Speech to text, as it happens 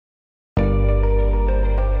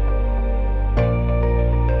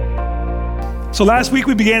So last week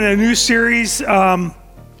we began a new series, kind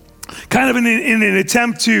of in an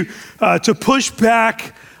attempt to push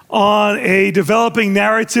back on a developing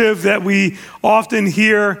narrative that we often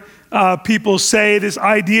hear people say, this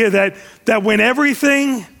idea that when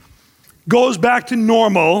everything goes back to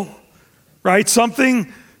normal, right,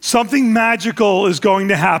 something magical is going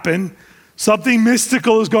to happen, something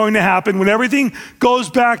mystical is going to happen. When everything goes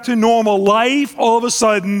back to normal, life all of a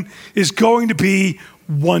sudden is going to be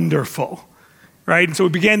wonderful. Right? And so we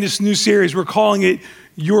began this new series. We're calling it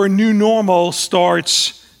Your New Normal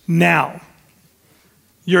Starts Now.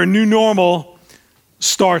 Your new normal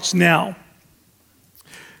starts now.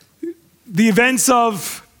 The events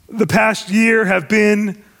of the past year have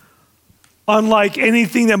been unlike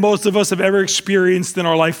anything that most of us have ever experienced in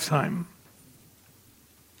our lifetime.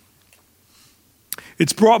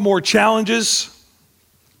 It's brought more challenges,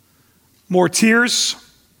 more tears,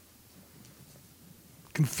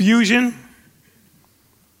 confusion,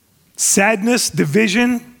 sadness,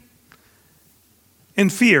 division,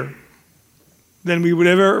 and fear than we would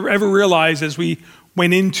ever realize as we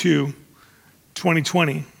went into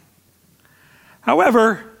 2020.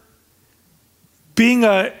 However, being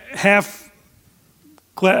a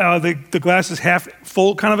the glass is half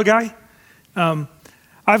full kind of a guy,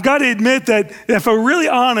 I've got to admit that if we're really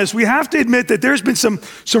honest, we have to admit that there's been some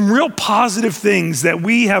real positive things that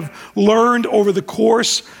we have learned over the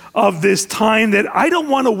course of this time, that I don't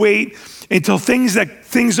want to wait until things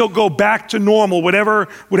will go back to normal, whatever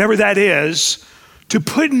that is, to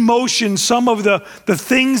put in motion some of the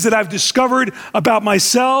things that I've discovered about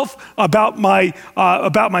myself, about my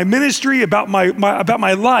ministry, about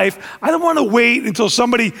my life. I don't want to wait until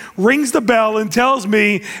somebody rings the bell and tells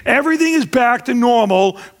me everything is back to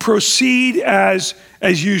normal. Proceed as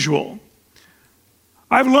usual.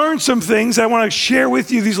 I've learned some things I want to share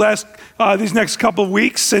with you these next couple of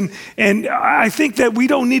weeks, and I think that we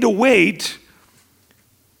don't need to wait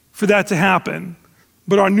for that to happen.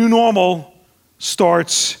 But our new normal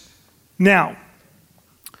starts now.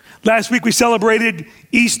 Last week we celebrated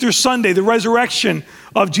Easter Sunday, the resurrection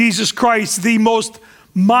of Jesus Christ, the most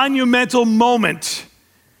monumental moment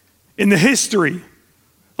in the history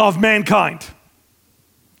of mankind.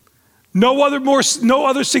 No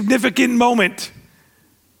other significant moment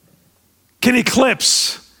can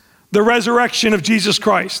eclipse the resurrection of Jesus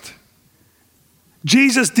Christ.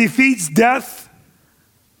 Jesus defeats death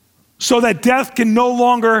so that death can no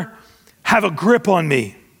longer have a grip on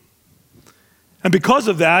me. And because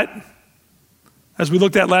of that, as we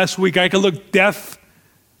looked at last week, I can look death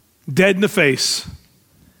dead in the face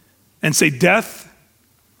and say, "Death,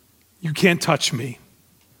 you can't touch me."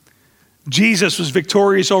 Jesus was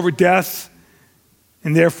victorious over death,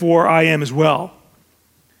 and therefore I am as well.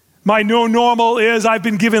 My new normal is I've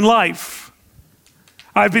been given life.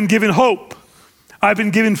 I've been given hope. I've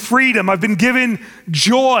been given freedom. I've been given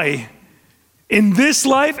joy in this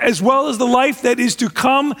life as well as the life that is to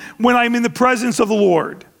come when I'm in the presence of the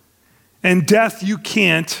Lord. And death, you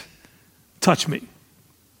can't touch me.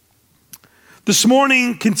 This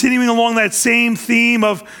morning, continuing along that same theme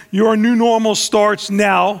of your new normal starts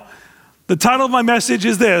now, the title of my message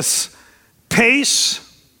is this: Pace,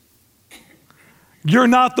 you're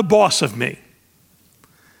not the boss of me.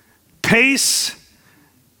 Pace,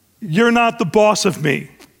 you're not the boss of me.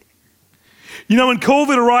 You know, when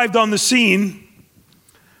COVID arrived on the scene,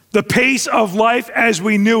 the pace of life as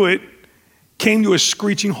we knew it came to a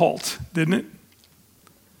screeching halt, didn't it?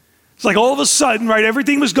 It's like all of a sudden, right,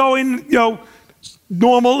 everything was going,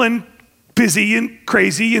 normal and busy and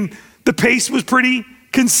crazy, and the pace was pretty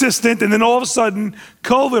consistent, and then all of a sudden,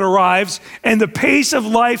 COVID arrives, and the pace of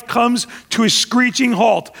life comes to a screeching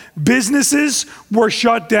halt. Businesses were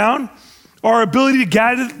shut down. Our ability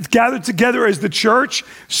to gather together as the church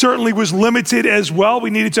certainly was limited as well. We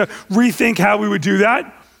needed to rethink how we would do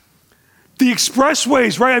that. The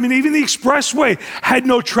expressways, right? I mean, even the expressway had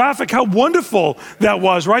no traffic. How wonderful that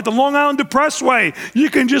was, right? The Long Island Expressway, you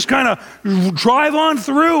can just kind of drive on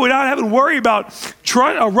through without having to worry about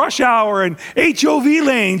rush hour and HOV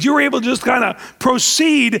lanes. You were able to just kind of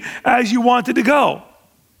proceed as you wanted to go.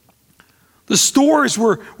 The stores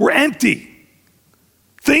were empty.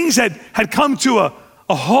 Things had come to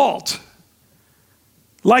a halt.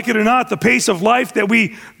 Like it or not, the pace of life that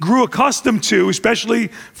we grew accustomed to, especially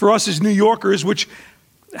for us as New Yorkers, which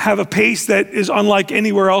have a pace that is unlike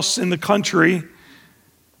anywhere else in the country,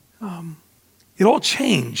 it all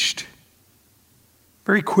changed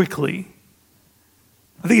very quickly.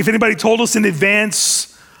 I think if anybody told us in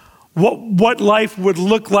advance what life would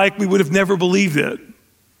look like, we would have never believed it.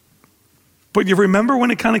 But you remember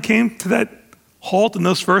when it kind of came to that halt in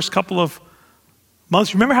those first couple of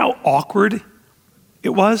months? Remember how awkward it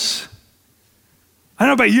was? I don't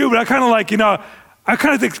know about you, but I kind of like, I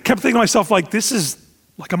kind of kept thinking to myself, like, this is,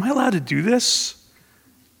 like, am I allowed to do this?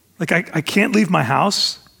 Like, I can't leave my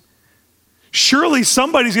house? Surely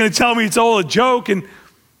somebody's going to tell me it's all a joke. And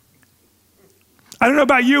I don't know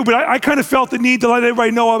about you, but I kind of felt the need to let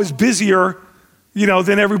everybody know I was busier,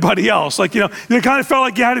 than everybody else. Like, it kind of felt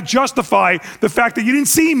like you had to justify the fact that you didn't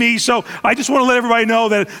see me, so I just want to let everybody know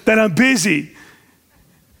that I'm busy.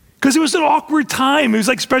 Because it was an awkward time. It was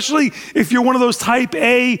like, especially if you're one of those type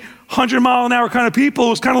A, 100-mile-an-hour kind of people, it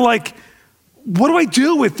was kind of like, what do I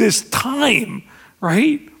do with this time,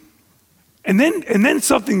 right? And then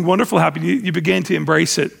something wonderful happened. You began to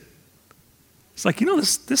embrace it. It's like,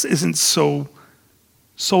 this isn't so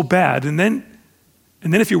bad. And then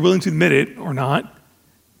if you're willing to admit it or not,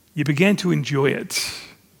 you began to enjoy it.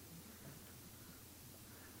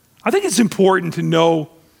 I think it's important to know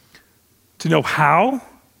how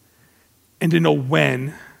and to know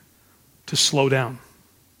when to slow down.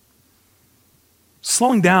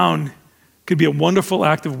 Slowing down could be a wonderful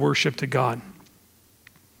act of worship to God.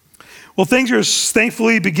 Well, things are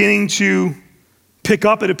thankfully beginning to pick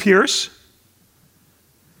up, it appears.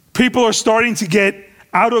 People are starting to get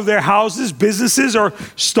out of their houses. Businesses are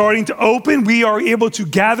starting to open. We are able to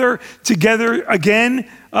gather together again,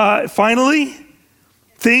 finally.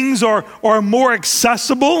 Things are more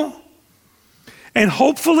accessible. And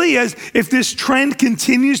hopefully, if this trend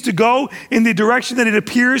continues to go in the direction that it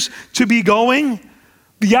appears to be going,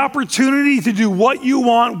 the opportunity to do what you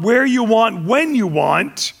want, where you want, when you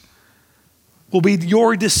want, will be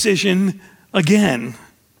your decision again.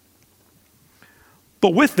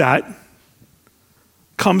 But with that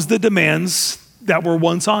comes the demands that were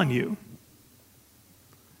once on you.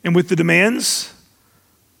 And with the demands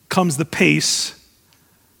comes the pace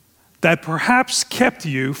that perhaps kept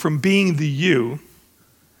you from being the you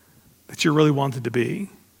that you really wanted to be.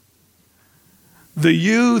 The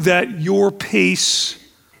you that your pace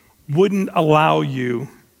wouldn't allow you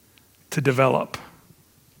to develop.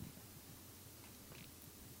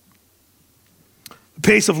 The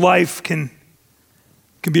pace of life can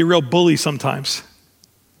be a real bully sometimes,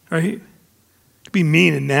 right? It can be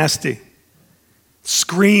mean and nasty. It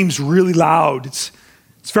screams really loud. It's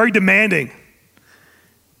very demanding.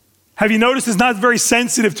 Have you noticed it's not very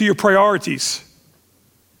sensitive to your priorities?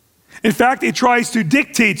 In fact, it tries to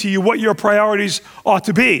dictate to you what your priorities ought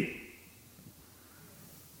to be.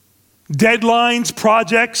 Deadlines,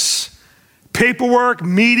 projects, paperwork,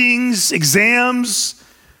 meetings, exams,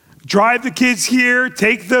 drive the kids here,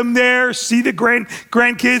 take them there, see the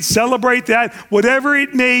grandkids, celebrate that, whatever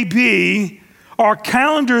it may be. Our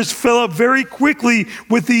calendars fill up very quickly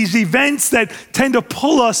with these events that tend to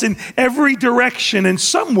pull us in every direction. And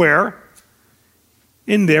somewhere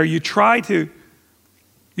in there, you try to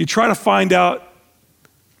find out,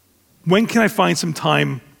 when can I find some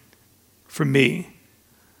time for me?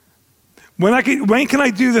 When can I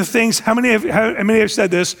do the things? How many have said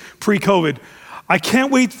this pre-COVID? I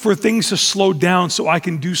can't wait for things to slow down so I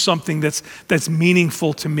can do something that's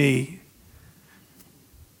meaningful to me.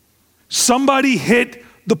 Somebody hit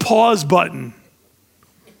the pause button.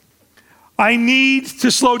 I need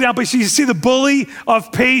to slow down. But you see, the bully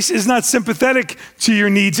of pace is not sympathetic to your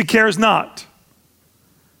needs. It cares not.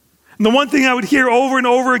 And the one thing I would hear over and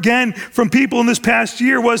over again from people in this past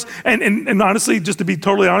year was, and honestly, just to be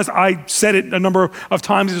totally honest, I said it a number of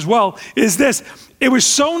times as well, is this: it was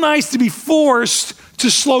so nice to be forced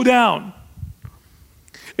to slow down.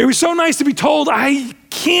 It was so nice to be told I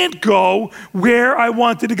can't go where I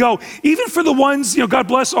wanted to go. Even for the ones, God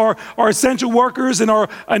bless our essential workers and our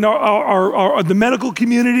the medical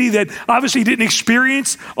community that obviously didn't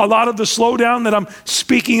experience a lot of the slowdown that I'm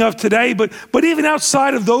speaking of today. But even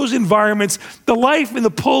outside of those environments, the life and the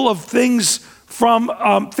pull of things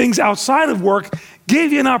from things outside of work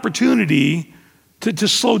gave you an opportunity to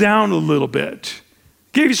slow down a little bit.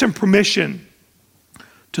 Gave you some permission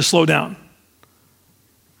to slow down.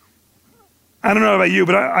 I don't know about you,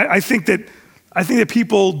 but I think that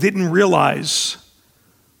people didn't realize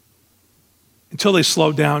until they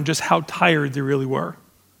slowed down just how tired they really were,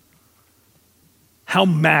 how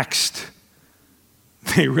maxed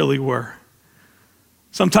they really were.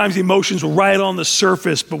 Sometimes emotions were right on the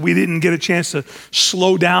surface, but we didn't get a chance to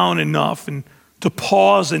slow down enough and to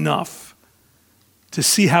pause enough to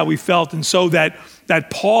see how we felt. And so that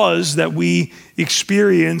pause that we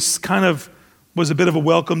experienced kind of was a bit of a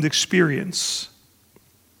welcomed experience.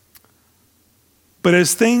 But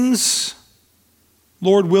as things,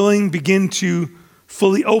 Lord willing, begin to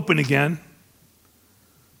fully open again,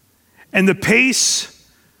 and the pace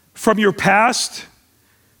from your past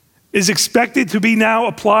is expected to be now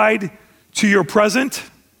applied to your present,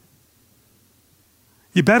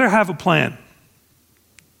 you better have a plan.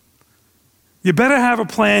 You better have a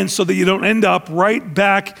plan so that you don't end up right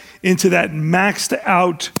back into that maxed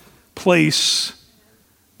out place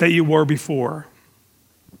that you were before.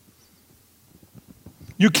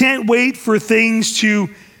 You can't wait for things to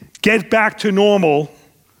get back to normal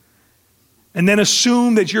and then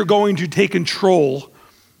assume that you're going to take control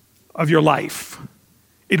of your life.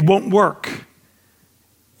 It won't work.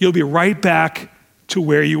 You'll be right back to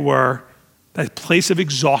where you were, that place of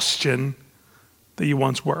exhaustion that you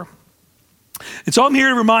once were. And so I'm here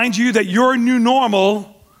to remind you that your new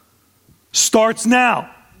normal starts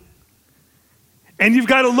now. And you've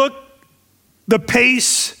got to look the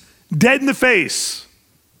pace dead in the face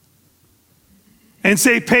and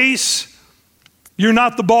say, pace, you're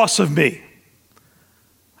not the boss of me.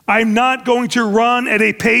 I'm not going to run at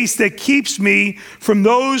a pace that keeps me from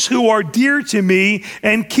those who are dear to me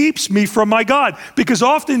and keeps me from my God. Because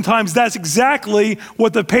oftentimes that's exactly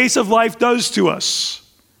what the pace of life does to us.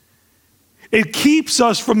 It keeps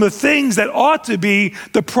us from the things that ought to be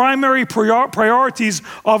the primary priorities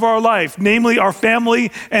of our life, namely our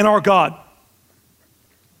family and our God.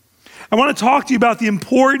 I want to talk to you about the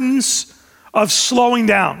importance of slowing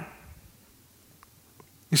down.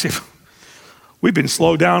 You say, we've been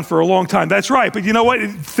slowed down for a long time. That's right, but you know what?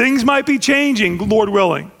 Things might be changing, Lord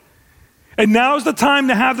willing. And now's the time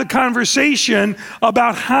to have the conversation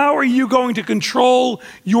about how are you going to control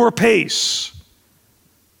your pace.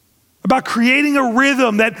 About creating a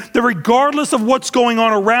rhythm that regardless of what's going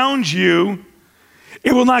on around you,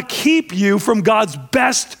 it will not keep you from God's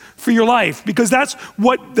best for your life. Because that's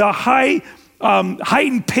what the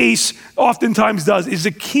heightened pace oftentimes does, is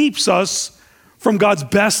it keeps us from God's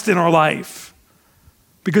best in our life.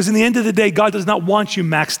 Because in the end of the day, God does not want you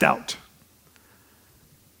maxed out.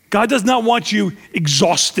 God does not want you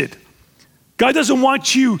exhausted. God doesn't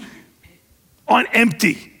want you on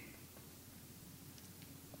empty.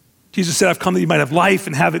 Jesus said, I've come that you might have life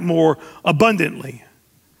and have it more abundantly.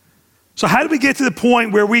 So how do we get to the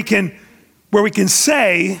point where we can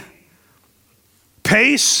say,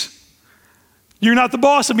 pace, you're not the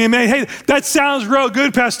boss of me. I mean, hey, that sounds real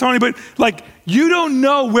good, Pastor Tony, but like, you don't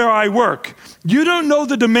know where I work. You don't know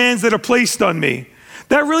the demands that are placed on me.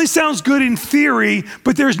 That really sounds good in theory,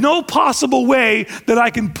 but there's no possible way that I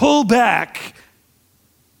can pull back.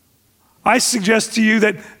 I suggest to you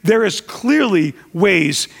that there is clearly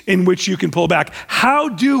ways in which you can pull back. How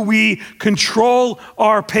do we control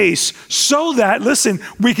our pace so that, listen,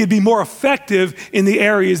 we can be more effective in the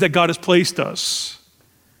areas that God has placed us?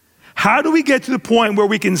 How do we get to the point where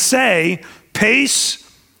we can say, pace,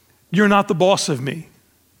 you're not the boss of me?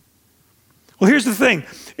 Well, here's the thing.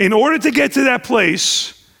 In order to get to that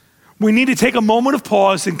place, we need to take a moment of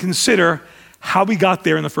pause and consider how we got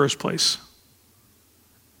there in the first place.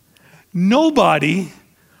 Nobody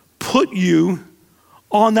put you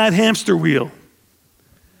on that hamster wheel.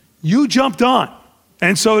 You jumped on,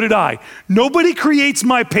 and so did I. Nobody creates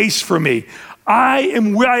my pace for me.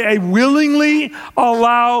 I willingly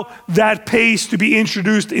allow that pace to be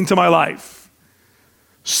introduced into my life.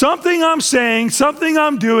 Something I'm saying, something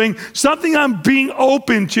I'm doing, something I'm being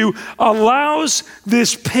open to allows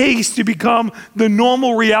this pace to become the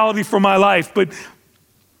normal reality for my life. But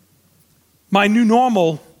my new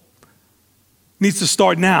normal needs to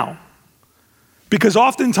start now. Because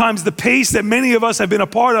oftentimes the pace that many of us have been a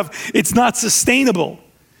part of, it's not sustainable.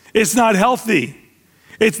 It's not healthy.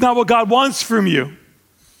 It's not what God wants from you.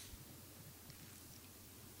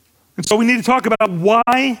 And so we need to talk about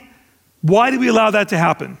why do we allow that to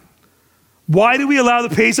happen? Why do we allow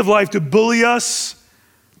the pace of life to bully us,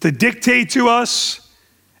 to dictate to us,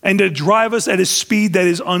 and to drive us at a speed that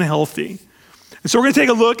is unhealthy? And so we're going to take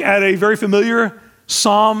a look at a very familiar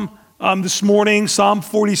psalm this morning, Psalm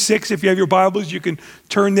 46. If you have your Bibles, you can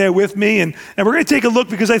turn there with me. And we're going to take a look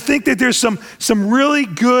because I think that there's some really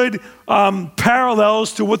good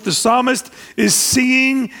parallels to what the psalmist is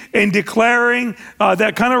seeing and declaring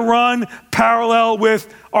that kind of run parallel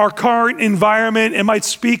with our current environment and might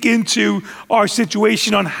speak into our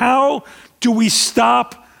situation on how do we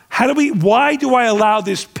stop, why do I allow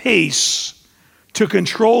this pace to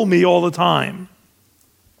control me all the time?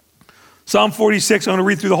 Psalm 46, I'm going to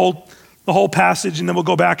read through the whole passage and then we'll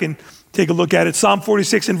go back and take a look at it. Psalm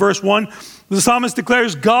 46 in verse 1, the psalmist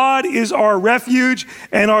declares, God is our refuge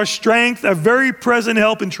and our strength, a very present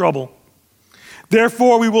help in trouble.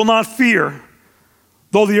 Therefore we will not fear.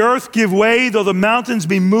 Though the earth give way, though the mountains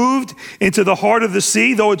be moved into the heart of the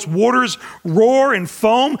sea, though its waters roar and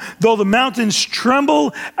foam, though the mountains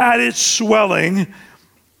tremble at its swelling,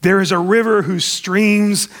 there is a river whose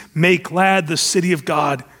streams make glad the city of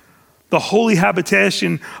God, the holy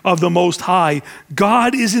habitation of the Most High.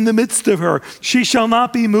 God is in the midst of her. She shall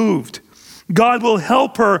not be moved. God will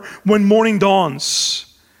help her when morning dawns.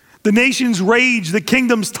 The nations rage, the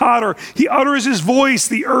kingdoms totter. He utters his voice,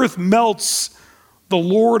 the earth melts. The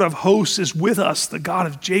Lord of hosts is with us. The God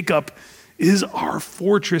of Jacob is our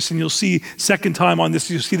fortress. And you'll see second time on this,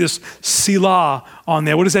 you'll see this Selah on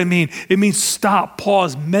there. What does that mean? It means stop,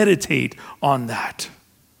 pause, meditate on that.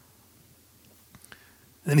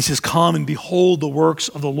 And then he says, come and behold the works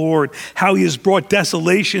of the Lord, how he has brought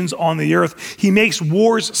desolations on the earth. He makes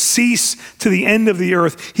wars cease to the end of the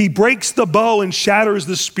earth. He breaks the bow and shatters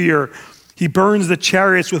the spear. He burns the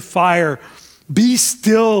chariots with fire. Be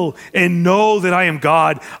still and know that I am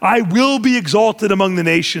God. I will be exalted among the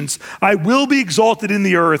nations. I will be exalted in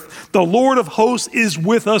the earth. The Lord of hosts is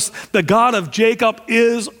with us. The God of Jacob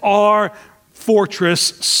is our fortress.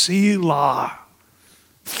 Selah.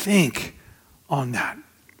 Think on that.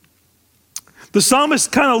 The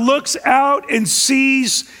psalmist kind of looks out and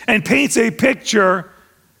sees and paints a picture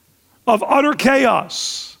of utter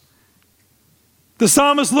chaos. The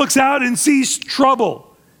psalmist looks out and sees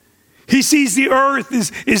trouble. He sees the earth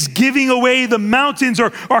is giving away. The mountains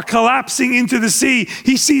are collapsing into the sea.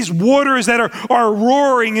 He sees waters that are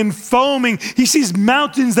roaring and foaming. He sees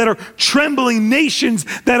mountains that are trembling, nations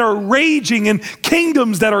that are raging, and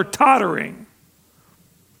kingdoms that are tottering.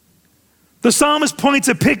 The psalmist paints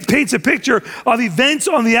a picture of events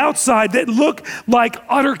on the outside that look like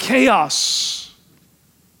utter chaos.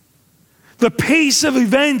 The pace of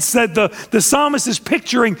events that the psalmist is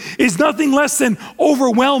picturing is nothing less than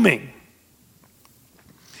overwhelming.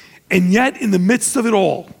 And yet, in the midst of it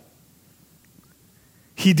all,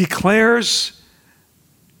 he declares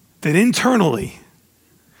that internally,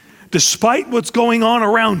 despite what's going on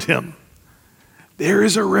around him, there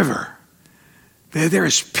is a river. There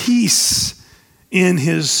is peace in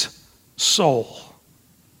his soul.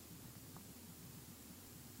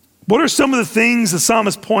 What are some of the things the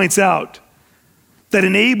psalmist points out that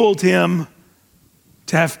enabled him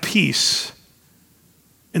to have peace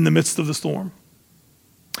in the midst of the storm?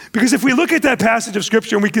 Because if we look at that passage of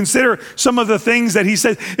Scripture and we consider some of the things that he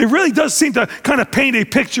said, it really does seem to kind of paint a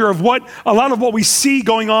picture of a lot of what we see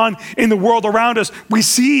going on in the world around us. We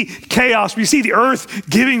see chaos. We see the earth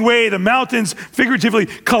giving way, the mountains figuratively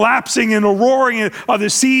collapsing, and the roaring of the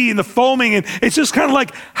sea and the foaming. And it's just kind of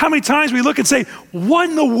like how many times we look and say, what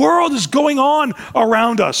in the world is going on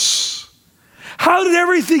around us? How did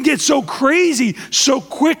everything get so crazy so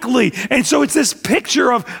quickly? And so it's this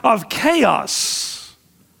picture of chaos.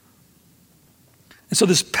 And so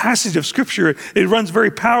this passage of Scripture, it runs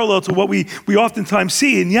very parallel to what we oftentimes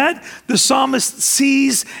see. And yet, the psalmist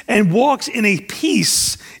sees and walks in a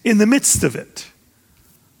peace in the midst of it.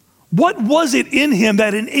 What was it in him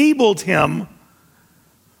that enabled him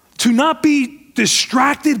to not be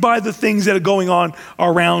distracted by the things that are going on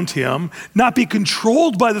around him, not be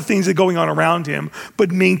controlled by the things that are going on around him,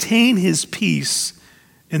 but maintain his peace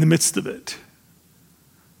in the midst of it?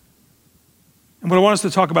 And what I want us to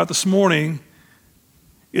talk about this morning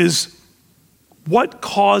is what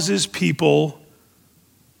causes people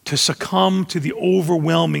to succumb to the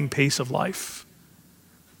overwhelming pace of life.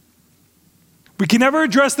 We can never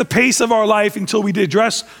address the pace of our life until we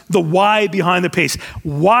address the why behind the pace.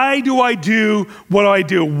 Why do I do what I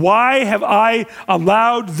do? Why have I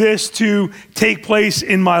allowed this to take place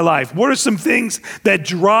in my life? What are some things that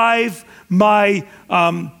drive my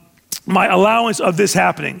allowance of this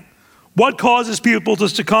happening? What causes people to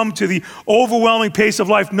succumb to the overwhelming pace of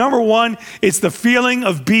life? Number one, it's the feeling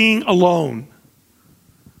of being alone.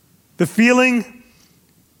 The feeling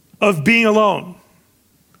of being alone.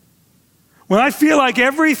 When I feel like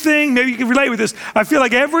everything, maybe you can relate with this, I feel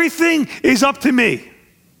like everything is up to me.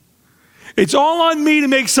 It's all on me to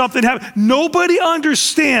make something happen. Nobody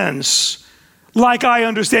understands like I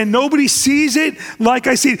understand. Nobody sees it like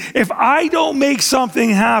I see it. If I don't make something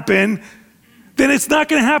happen, then it's not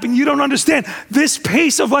going to happen. You don't understand. This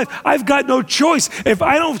pace of life, I've got no choice. If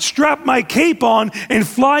I don't strap my cape on and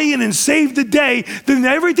fly in and save the day, then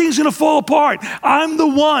everything's going to fall apart. I'm the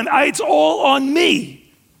one. It's all on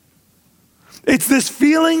me. It's this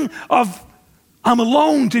feeling of I'm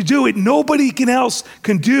alone to do it. Nobody else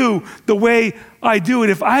can do the way I do it.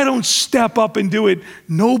 If I don't step up and do it,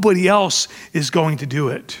 nobody else is going to do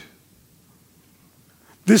it.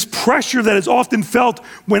 This pressure that is often felt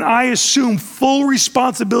when I assume full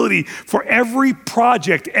responsibility for every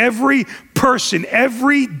project, every person,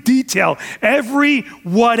 every detail, every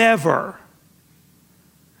whatever.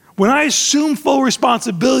 When I assume full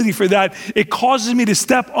responsibility for that, it causes me to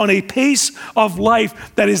step on a pace of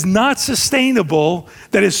life that is not sustainable,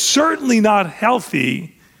 that is certainly not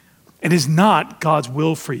healthy, and is not God's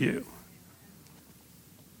will for you.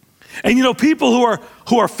 And people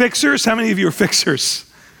who are fixers, how many of you are fixers?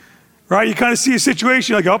 Right? You kind of see a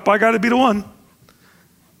situation, you're like, oh, I got to be the one.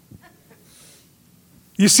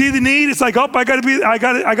 You see the need, it's like, oh, I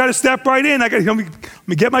got to step right in. Let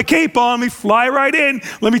me get my cape on, let me fly right in,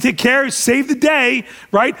 let me take care, save the day,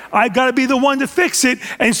 right? I've got to be the one to fix it.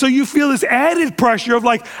 And so you feel this added pressure of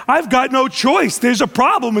like, I've got no choice. There's a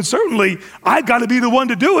problem, and certainly I've got to be the one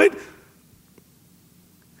to do it.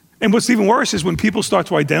 And what's even worse is when people start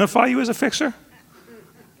to identify you as a fixer.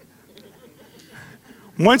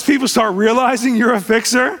 Once people start realizing you're a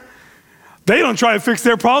fixer, they don't try to fix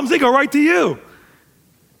their problems, they go right to you.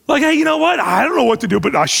 Like, hey, you know what? I don't know what to do,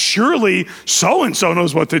 but surely so-and-so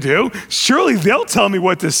knows what to do. Surely they'll tell me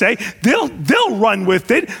what to say. They'll run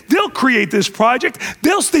with it. They'll create this project.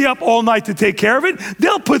 They'll stay up all night to take care of it.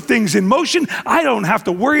 They'll put things in motion. I don't have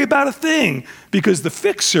to worry about a thing because the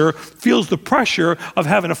fixer feels the pressure of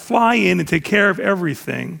having to fly in and take care of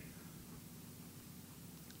everything.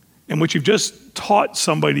 And what you've just taught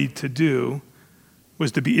somebody to do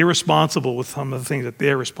was to be irresponsible with some of the things that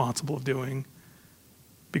they're responsible of doing,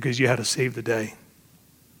 because you had to save the day.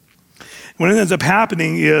 What ends up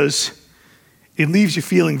happening is it leaves you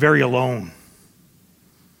feeling very alone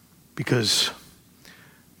because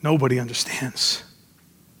nobody understands.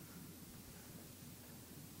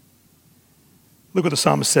 Look what the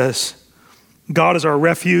psalmist says. God is our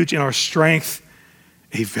refuge and our strength,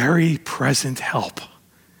 a very present help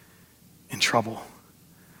in trouble.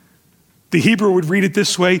 The Hebrew would read it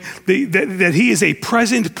this way, that he is a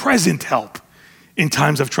present help in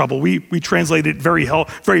times of trouble. We translate it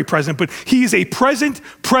very present, but he is a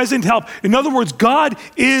present help. In other words, God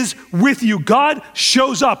is with you. God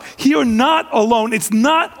shows up. You're not alone. It's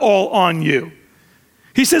not all on you.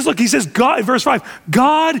 He says, God, verse 5,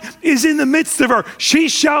 God is in the midst of her. She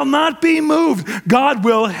shall not be moved. God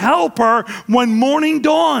will help her when morning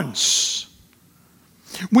dawns.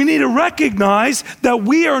 We need to recognize that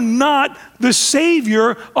we are not the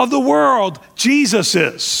Savior of the world. Jesus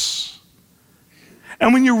is.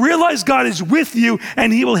 And when you realize God is with you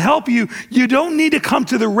and he will help you, you don't need to come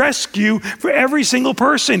to the rescue for every single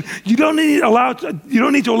person. You don't need to allow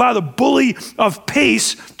the bully of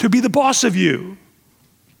pace to be the boss of you,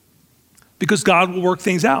 because God will work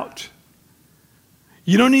things out.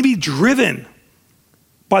 You don't need to be driven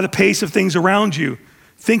by the pace of things around you,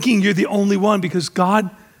 thinking you're the only one, because God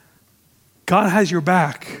has your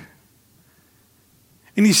back.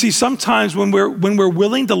 And you see, sometimes when we're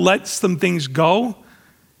willing to let some things go,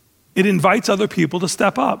 it invites other people to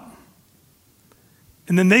step up.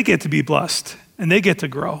 And then they get to be blessed and they get to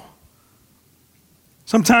grow.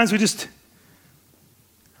 Sometimes you just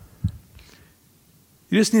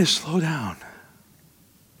need to slow down.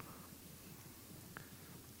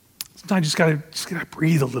 Sometimes you just gotta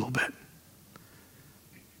breathe a little bit.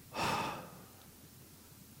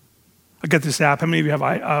 I got this app. How many of you have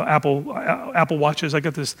Apple Watches? I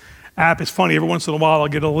got this app. It's funny. Every once in a while, I'll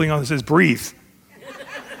get a link on that says breathe.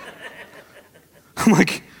 I'm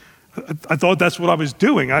like, I thought that's what I was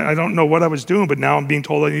doing. I don't know what I was doing, but now I'm being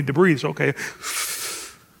told I need to breathe. So, okay.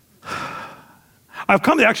 I've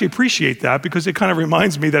come to actually appreciate that, because it kind of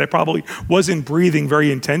reminds me that I probably wasn't breathing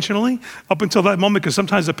very intentionally up until that moment, because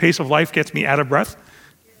sometimes the pace of life gets me out of breath.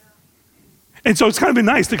 Yeah. And so it's kind of been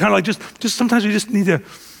nice to kind of like just sometimes you just need to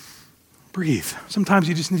breathe. Sometimes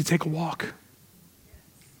you just need to take a walk.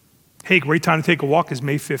 Hey, great time to take a walk is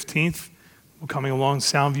May 15th. We're coming along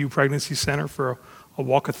Soundview Pregnancy Center for a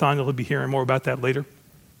walkathon. You'll be hearing more about that later.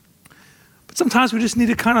 But sometimes we just need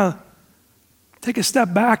to kind of take a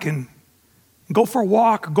step back and go for a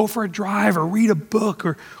walk, or go for a drive, or read a book,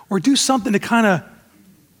 or do something to kind of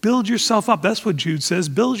build yourself up. That's what Jude says.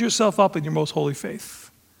 Build yourself up in your most holy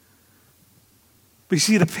faith. But you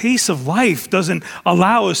see, the pace of life doesn't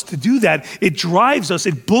allow us to do that. It drives us.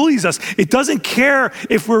 It bullies us. It doesn't care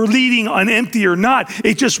if we're leading on empty or not.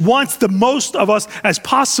 It just wants the most of us as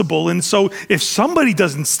possible. And so if somebody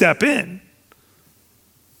doesn't step in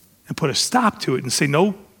and put a stop to it and say,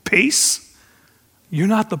 no, pace, you're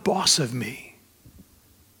not the boss of me.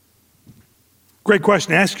 Great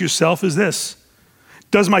question to ask yourself is this: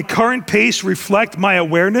 does my current pace reflect my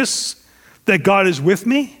awareness that God is with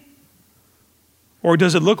me? Or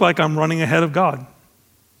does it look like I'm running ahead of God?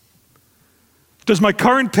 Does my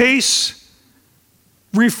current pace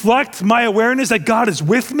reflect my awareness that God is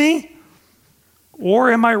with me?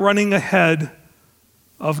 Or am I running ahead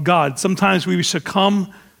of God? Sometimes we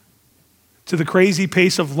succumb to the crazy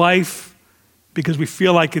pace of life because we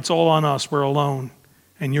feel like it's all on us. We're alone,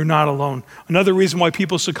 and you're not alone. Another reason why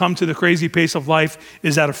people succumb to the crazy pace of life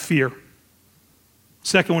is out of fear.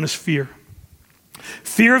 Second one is fear.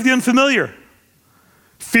 Fear of the unfamiliar.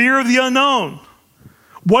 Fear of the unknown.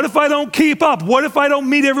 What if I don't keep up? What if I don't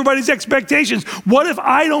meet everybody's expectations? What if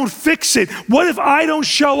I don't fix it? What if I don't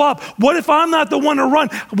show up? What if I'm not the one to run?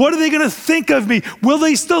 What are they going to think of me? Will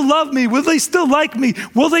they still love me? Will they still like me?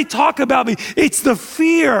 Will they talk about me? It's the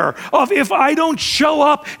fear of, if I don't show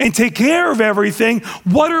up and take care of everything,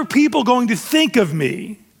 what are people going to think of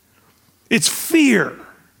me? It's fear.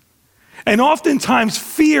 And oftentimes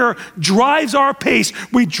fear drives our pace.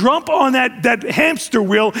 We jump on that hamster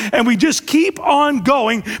wheel and we just keep on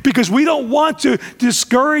going because we don't want to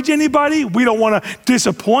discourage anybody. We don't want to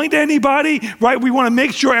disappoint anybody, right? We want to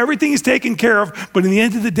make sure everything is taken care of. But in the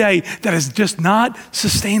end of the day, that is just not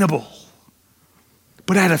sustainable.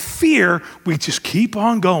 But out of fear, we just keep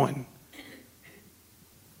on going.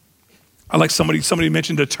 I like somebody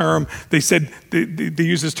mentioned a term. They said they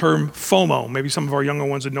use this term FOMO. Maybe some of our younger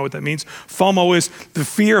ones would know what that means. FOMO is the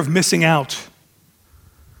fear of missing out.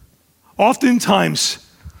 Oftentimes,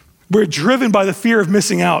 we're driven by the fear of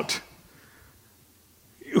missing out.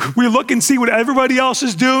 We look and see what everybody else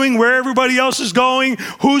is doing, where everybody else is going,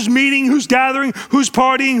 who's meeting, who's gathering, who's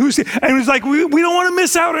partying, and it's like we don't want to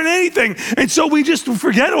miss out on anything. And so we just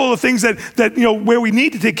forget all the things that where we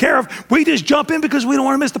need to take care of. We just jump in because we don't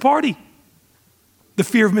want to miss the party. The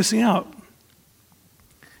fear of missing out.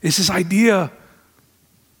 It's this idea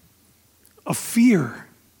of fear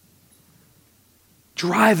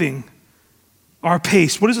driving our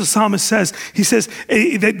pace. What does the psalmist says? He says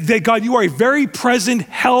that God, you are a very present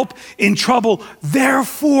help in trouble.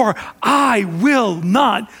 Therefore, I will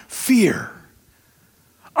not fear.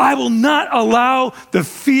 I will not allow the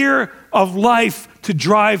fear of life to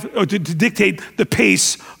drive or to dictate the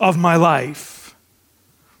pace of my life.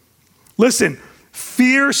 Listen,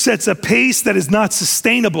 fear sets a pace that is not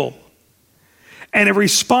sustainable, and it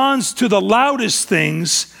responds to the loudest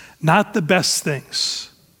things, not the best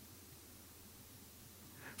things.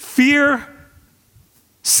 Fear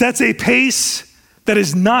sets a pace that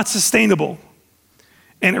is not sustainable,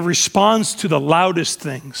 and it responds to the loudest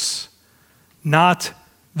things, not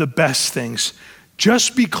the best things.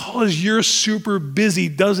 Just because you're super busy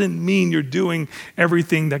doesn't mean you're doing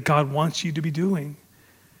everything that God wants you to be doing.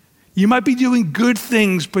 You might be doing good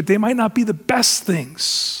things, but they might not be the best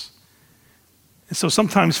things. And so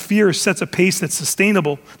sometimes fear sets a pace that's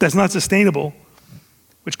not sustainable,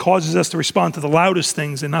 which causes us to respond to the loudest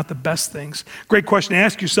things and not the best things. Great question to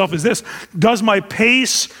ask yourself is this: does my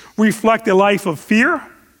pace reflect a life of fear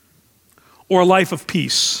or a life of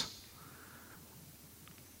peace?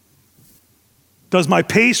 Does my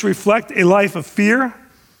pace reflect a life of fear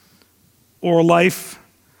or a life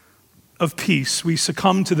of peace? We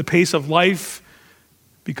succumb to the pace of life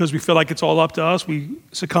because we feel like it's all up to us. We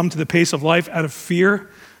succumb to the pace of life out of fear.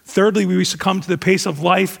 Thirdly, we succumb to the pace of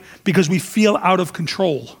life because we feel out of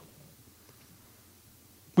control.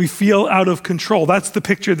 We feel out of control. That's the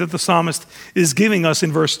picture that the psalmist is giving us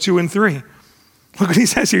in verse 2 and 3. Look what he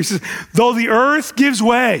says here. He says, though the earth gives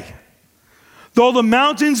way, though the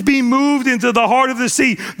mountains be moved into the heart of the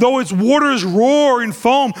sea, though its waters roar and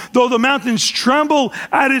foam, though the mountains tremble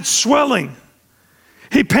at its swelling.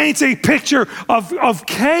 He paints a picture of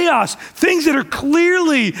chaos, things that are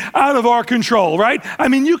clearly out of our control, right? I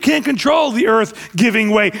mean, you can't control the earth giving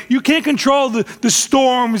way. You can't control the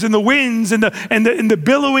storms and the winds and the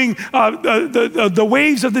billowing, the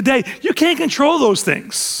waves of the day. You can't control those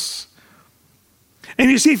things.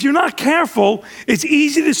 And you see, if you're not careful, it's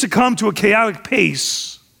easy to succumb to a chaotic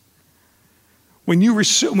pace when you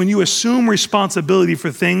assume responsibility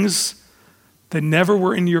for things that never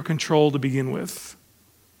were in your control to begin with.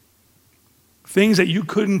 Things that you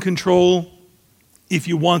couldn't control if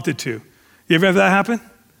you wanted to. You ever have that happen?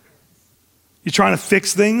 You're trying to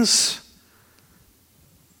fix things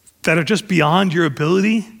that are just beyond your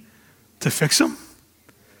ability to fix them.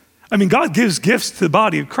 I mean, God gives gifts to the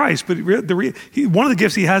body of Christ, but one of the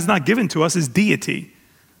gifts he has not given to us is deity.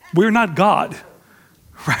 We're not God,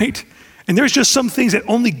 right? And there's just some things that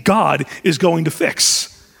only God is going to fix.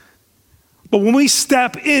 But when we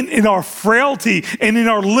step in our frailty and in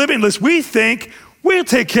our limitless, we think we'll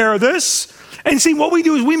take care of this. And see, what we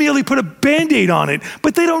do is we merely put a Band-Aid on it,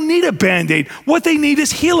 but they don't need a Band-Aid. What they need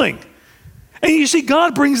is healing. And you see,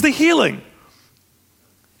 God brings the healing.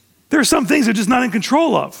 There are some things they're just not in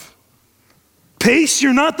control of. Pace,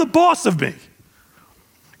 you're not the boss of me.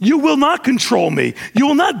 You will not control me. You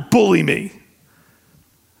will not bully me.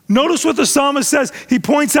 Notice what the psalmist says. He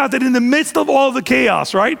points out that in the midst of all the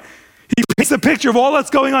chaos, right? He paints a picture of all that's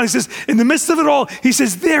going on. He says, in the midst of it all, he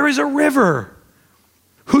says, there is a river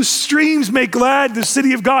whose streams make glad the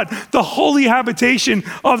city of God, the holy habitation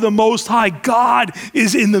of the Most High. God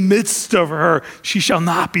is in the midst of her. She shall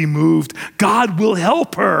not be moved. God will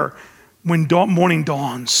help her when morning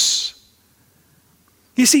dawns.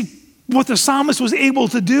 You see, what the psalmist was able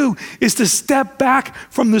to do is to step back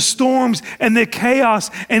from the storms and the chaos,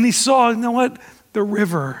 and he saw, you know what? The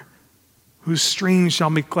river whose streams shall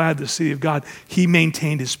make glad the city of God. He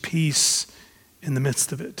maintained his peace in the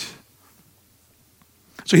midst of it.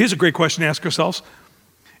 So here's a great question to ask ourselves.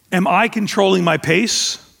 Am I controlling my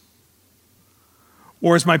pace,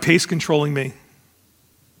 or is my pace controlling me?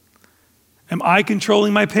 Am I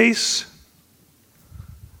controlling my pace,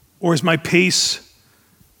 or is my pace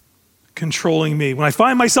controlling me? When I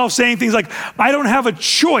find myself saying things like, I don't have a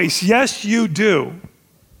choice, yes, you do.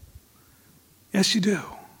 Yes, you do.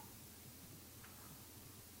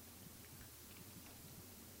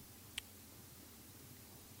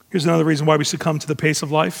 Here's another reason why we succumb to the pace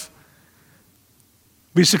of life.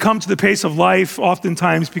 We succumb to the pace of life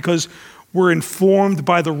oftentimes because we're informed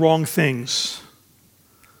by the wrong things.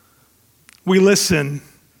 We listen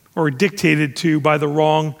or are dictated to by the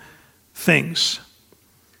wrong things.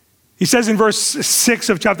 He says in verse 6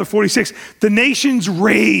 of chapter 46, the nations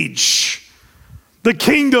rage, the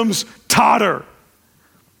kingdoms totter.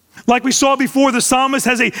 Like we saw before, the psalmist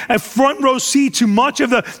has a front row seat to much of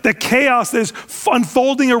the chaos that is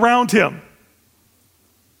unfolding around him.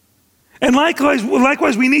 And likewise,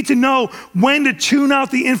 we need to know when to tune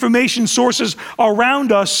out the information sources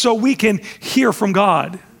around us so we can hear from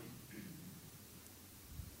God.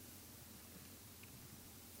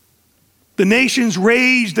 The nations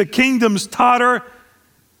rage, the kingdoms totter,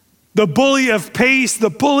 the bully of pace, the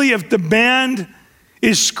bully of demand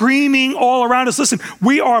is screaming all around us. Listen,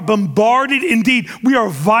 we are bombarded, indeed, we are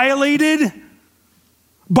violated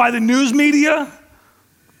by the news media,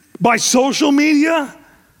 by social media,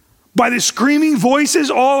 by the screaming voices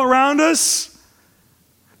all around us.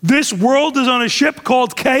 This world is on a ship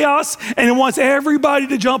called chaos, and it wants everybody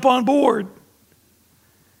to jump on board.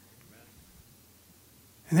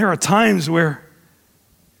 And there are times where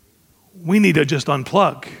we need to just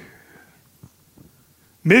unplug.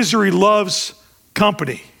 Misery loves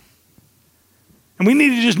company. And we need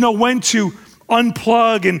to just know when to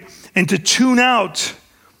unplug and to tune out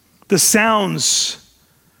the sounds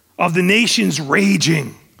of the nations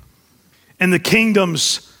raging and the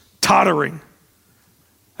kingdoms tottering.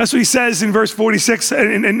 That's what he says in verse 46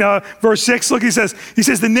 and verse 6. Look, he says,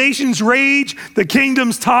 the nations rage, the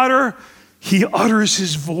kingdoms totter. He utters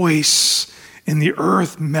his voice and the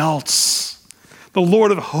earth melts. The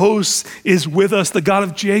Lord of hosts is with us. The God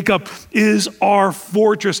of Jacob is our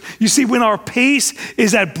fortress. You see, when our pace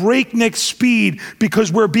is at breakneck speed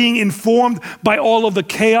because we're being informed by all of the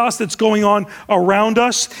chaos that's going on around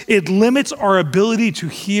us, it limits our ability to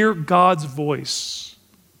hear God's voice.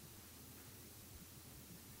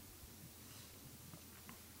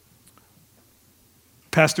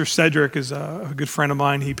 Pastor Cedric is a good friend of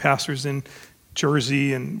mine. He pastors in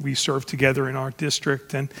Jersey, and we served together in our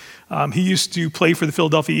district. And he used to play for the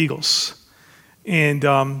Philadelphia Eagles. And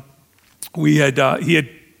he had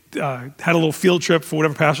a little field trip for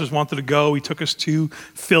whatever pastors wanted to go. He took us to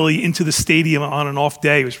Philly into the stadium on an off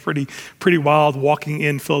day. It was pretty wild walking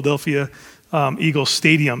in Philadelphia Eagles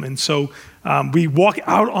Stadium. And so we walk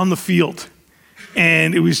out on the field.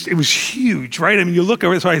 And it was huge, right? I mean, you look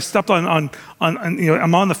over. So I stepped on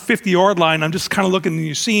I'm on the 50-yard line. I'm just kind of looking, and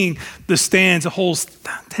you're seeing the stands. It holds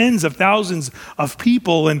tens of thousands of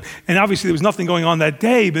people, and obviously there was nothing going on that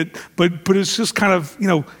day, but it's just kind of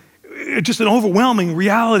just an overwhelming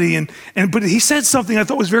reality. But he said something I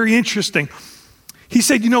thought was very interesting. He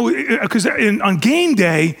said, because on game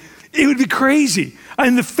day it would be crazy.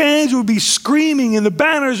 And the fans would be screaming, and the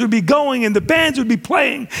banners would be going, and the bands would be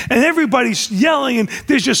playing, and everybody's yelling, and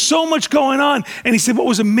there's just so much going on. And he said, what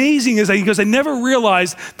was amazing is he goes, I never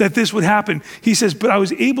realized that this would happen. He says, but I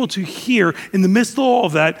was able to hear, in the midst of all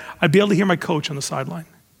of that, I'd be able to hear my coach on the sideline.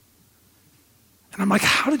 And I'm like,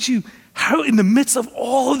 how in the midst of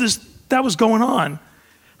all of this that was going on,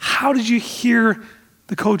 how did you hear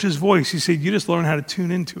the coach's voice? He said, you just learn how to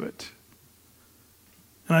tune into it.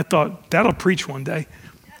 And I thought, that'll preach one day.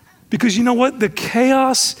 Because you know what? The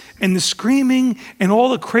chaos and the screaming and all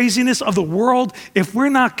the craziness of the world, if we're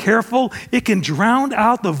not careful, it can drown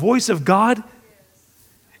out the voice of God.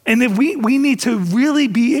 And if we need to really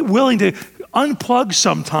be willing to unplug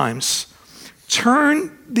sometimes,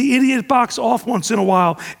 turn the idiot box off once in a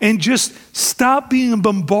while, and just stop being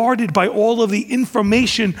bombarded by all of the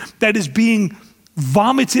information that is being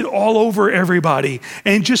vomited all over everybody,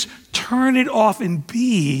 and just turn it off and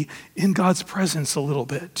be in God's presence a little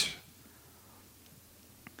bit.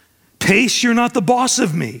 Pace, you're not the boss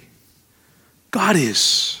of me. God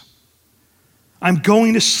is. I'm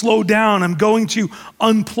going to slow down. I'm going to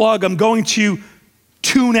unplug. I'm going to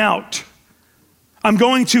tune out. I'm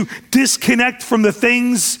going to disconnect from the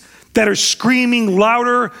things that are screaming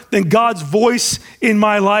louder than God's voice in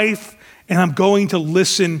my life, and I'm going to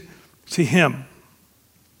listen to him.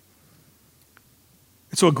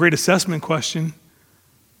 And so a great assessment question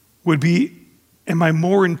would be, am I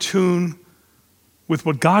more in tune with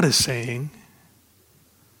what God is saying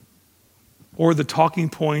or the talking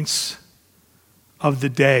points of the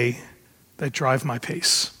day that drive my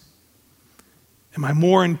pace? Am I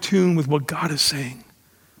more in tune with what God is saying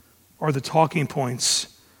or the talking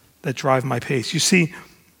points that drive my pace? You see,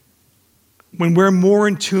 when we're more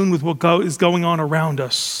in tune with what is going on around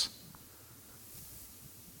us,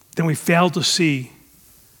 then we fail to see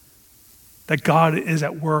that God is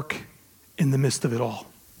at work in the midst of it all.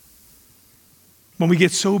 When we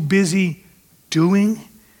get so busy doing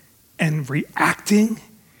and reacting,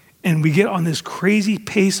 and we get on this crazy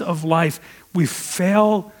pace of life, we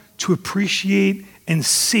fail to appreciate and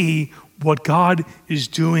see what God is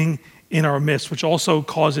doing in our midst, which also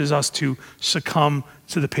causes us to succumb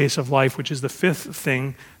to the pace of life, which is the fifth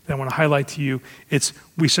thing that I want to highlight to you. It's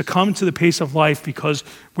we succumb to the pace of life because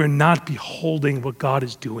we're not beholding what God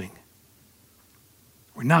is doing.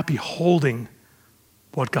 We're not beholding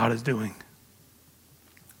what God is doing.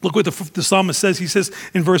 Look what the psalmist says. He says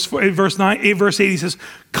in verse 8, he says,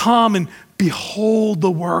 "Come and behold the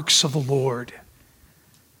works of the Lord.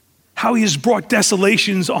 How he has brought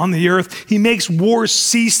desolations on the earth. He makes wars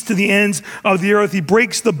cease to the ends of the earth. He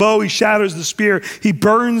breaks the bow, he shatters the spear. He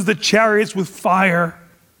burns the chariots with fire."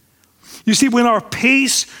 You see, when our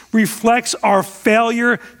pace reflects our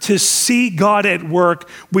failure to see God at work,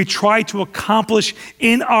 we try to accomplish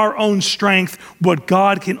in our own strength what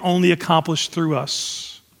God can only accomplish through us.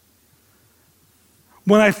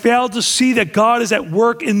 When I fail to see that God is at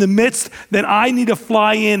work in the midst, then I need to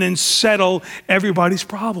fly in and settle everybody's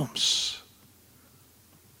problems.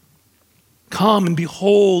 Come and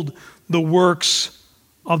behold the works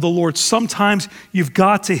of the Lord. Sometimes you've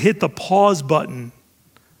got to hit the pause button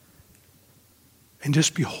and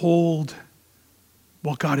just behold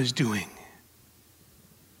what God is doing.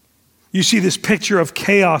 You see this picture of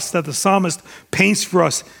chaos that the psalmist paints for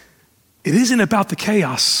us. It isn't about the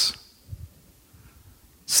chaos.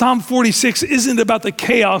 Psalm 46 isn't about the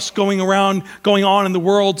chaos going on in the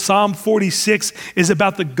world. Psalm 46 is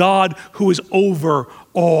about the God who is over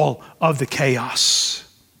all of the chaos.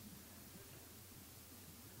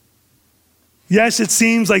 Yes, it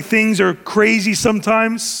seems like things are crazy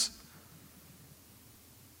sometimes,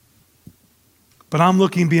 but I'm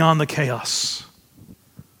looking beyond the chaos.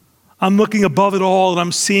 I'm looking above it all, and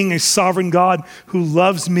I'm seeing a sovereign God who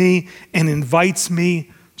loves me and invites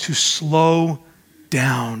me to slow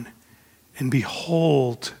down and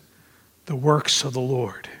behold the works of the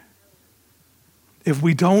Lord. If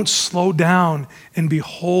we don't slow down and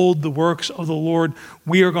behold the works of the Lord,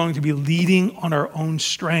 we are going to be leading on our own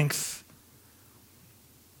strength.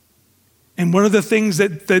 And one of the things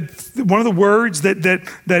one of the words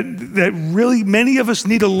that really many of us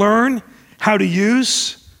need to learn how to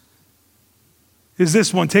use is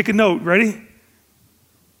this one. Take a note. Ready?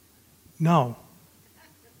 No.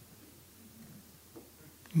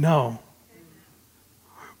 No.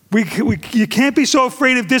 You can't be so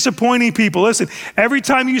afraid of disappointing people. Listen, every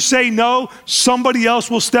time you say no, somebody else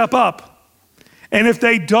will step up. And if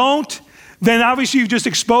they don't, then obviously you've just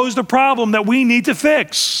exposed a problem that we need to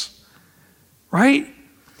fix. Right?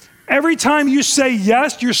 Every time you say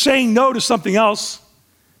yes, you're saying no to something else.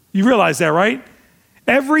 You realize that, right?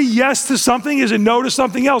 Every yes to something is a no to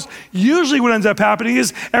something else. Usually what ends up happening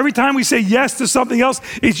is every time we say yes to something else,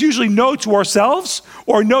 it's usually no to ourselves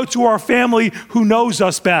or no to our family who knows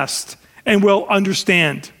us best and will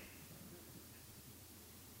understand.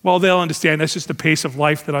 Well, they'll understand. That's just the pace of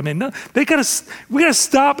life that I'm in. No, we gotta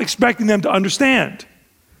stop expecting them to understand.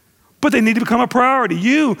 But they need to become a priority.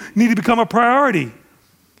 You need to become a priority.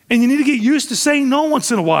 And you need to get used to saying no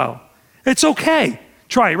once in a while. It's okay.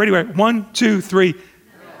 Try it. Ready? 1, 2, 3.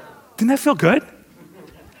 Didn't that feel good?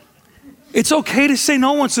 It's okay to say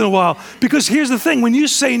no once in a while, because here's the thing. When you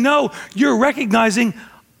say no, you're recognizing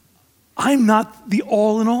I'm not the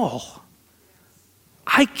all in all.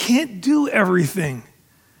 I can't do everything.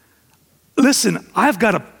 Listen, I've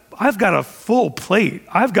got a full plate.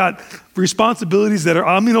 I've got responsibilities that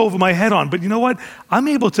I'm in over my head on. But you know what? I'm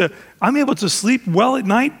able to sleep well at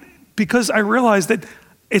night because I realize that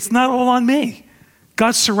it's not all on me.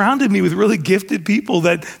 God surrounded me with really gifted people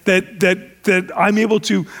that that I'm able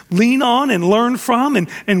to lean on and learn from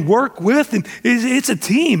and work with. And it's a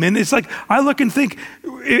team. And it's like, I look and think,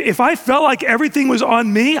 if I felt like everything was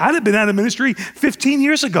on me, I'd have been out of ministry 15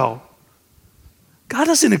 years ago. God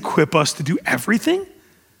doesn't equip us to do everything.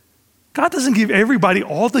 God doesn't give everybody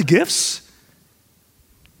all the gifts,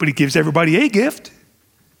 but he gives everybody a gift.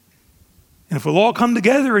 And if we'll all come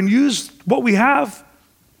together and use what we have,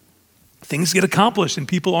 things get accomplished and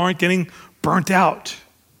people aren't getting burnt out.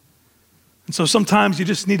 And so sometimes you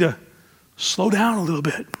just need to slow down a little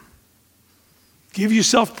bit. Give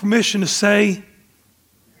yourself permission to say,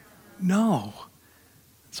 no,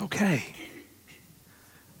 it's okay.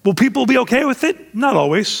 Will people be okay with it? Not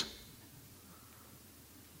always.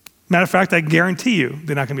 Matter of fact, I guarantee you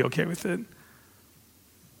they're not going to be okay with it.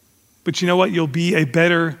 But you know what? You'll be a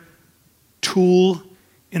better tool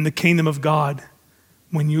in the kingdom of God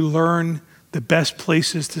when you learn the best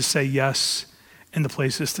places to say yes and the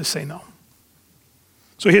places to say no.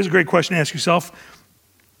 So here's a great question to ask yourself.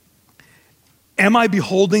 Am I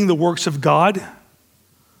beholding the works of God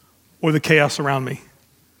or the chaos around me?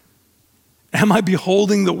 Am I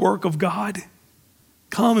beholding the work of God?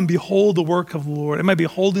 Come and behold the work of the Lord. Am I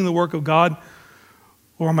beholding the work of God,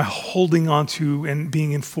 or am I holding on to and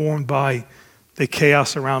being informed by the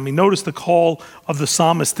chaos around me? Notice the call of the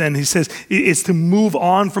psalmist then. He says it's to move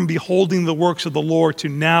on from beholding the works of the Lord to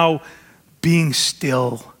now being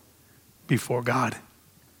still before God.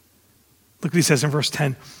 Look what he says in verse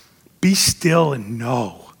 10. Be still and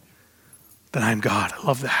know that I am God. I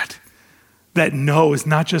love that. That know is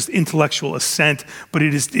not just intellectual assent, but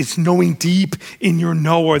it's knowing deep in your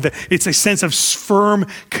knower. That it's a sense of firm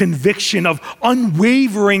conviction, of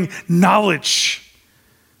unwavering knowledge.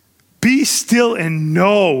 Be still and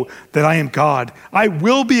know that I am God. I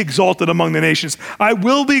will be exalted among the nations. I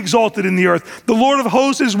will be exalted in the earth. The Lord of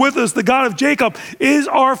hosts is with us. The God of Jacob is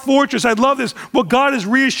our fortress. I love this. What God is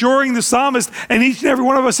reassuring the psalmist and each and every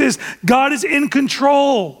one of us is, God is in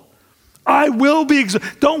control. I will be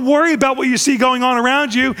exalted. Don't worry about what you see going on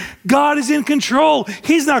around you. God is in control.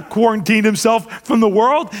 He's not quarantined himself from the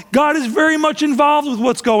world. God is very much involved with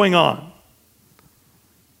what's going on.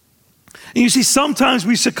 And you see, sometimes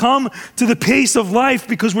we succumb to the pace of life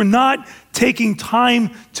because we're not taking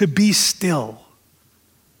time to be still,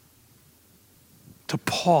 to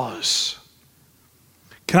pause.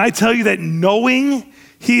 Can I tell you that knowing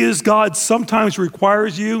he is God sometimes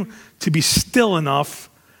requires you to be still enough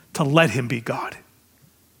to let him be God.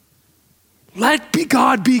 Let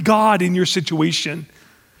God be God in your situation.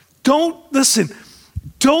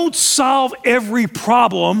 Don't solve every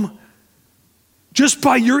problem just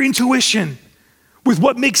by your intuition, with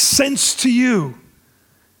what makes sense to you.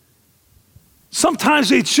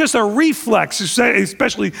 Sometimes it's just a reflex,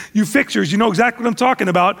 especially you fixers. You know exactly what I'm talking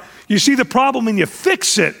about. You see the problem and you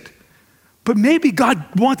fix it. But maybe God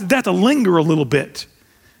wanted that to linger a little bit.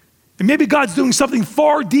 And maybe God's doing something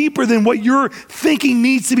far deeper than what you're thinking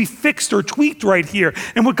needs to be fixed or tweaked right here.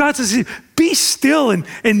 And what God says is, be still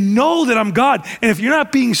and know that I'm God. And if you're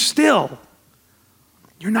not being still,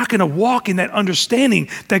 you're not going to walk in that understanding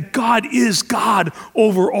that God is God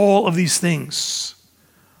over all of these things.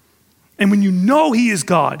 And when you know he is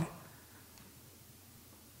God,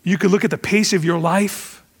 you can look at the pace of your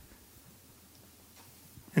life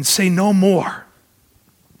and say no more.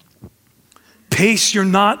 Pace, you're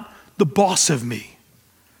not the boss of me.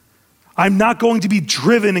 I'm not going to be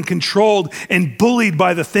driven and controlled and bullied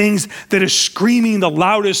by the things that are screaming the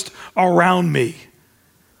loudest around me.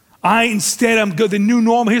 Instead, I'm good. The new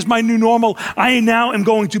normal, here's my new normal. I now am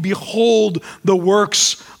going to behold the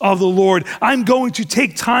works of the Lord. I'm going to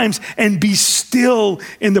take times and be still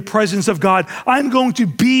in the presence of God. I'm going to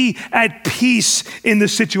be at peace in the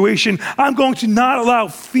situation. I'm going to not allow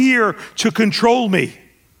fear to control me.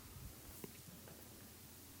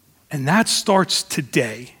 And that starts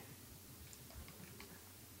today,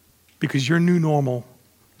 because your new normal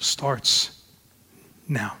starts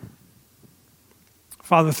now.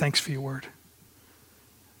 Father, thanks for your word.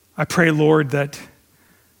 I pray, Lord, that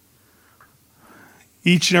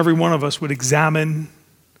each and every one of us would examine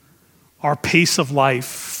our pace of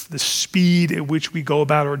life, the speed at which we go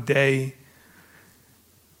about our day,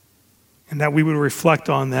 and that we would reflect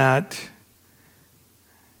on that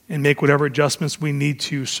and make whatever adjustments we need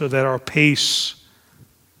to so that our pace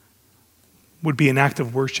would be an act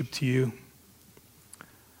of worship to you.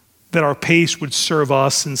 That our pace would serve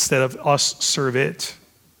us instead of us serve it.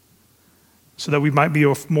 So that we might be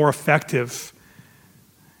more effective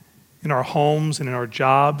in our homes and in our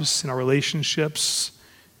jobs, in our relationships,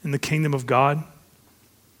 in the kingdom of God.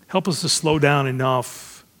 Help us to slow down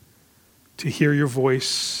enough to hear your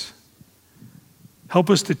voice. Help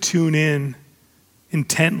us to tune in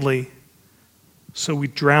intently so we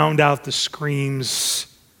drown out the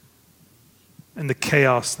screams and the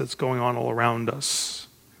chaos that's going on all around us.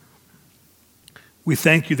 We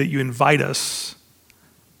thank you that you invite us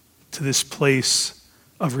to this place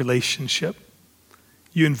of relationship.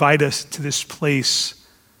 You invite us to this place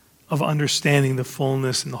of understanding the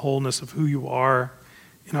fullness and the wholeness of who you are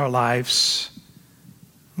in our lives.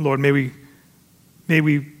 Lord, may we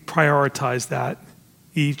prioritize that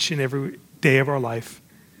each and every day of our life.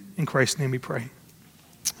 In Christ's name we pray.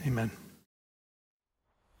 Amen.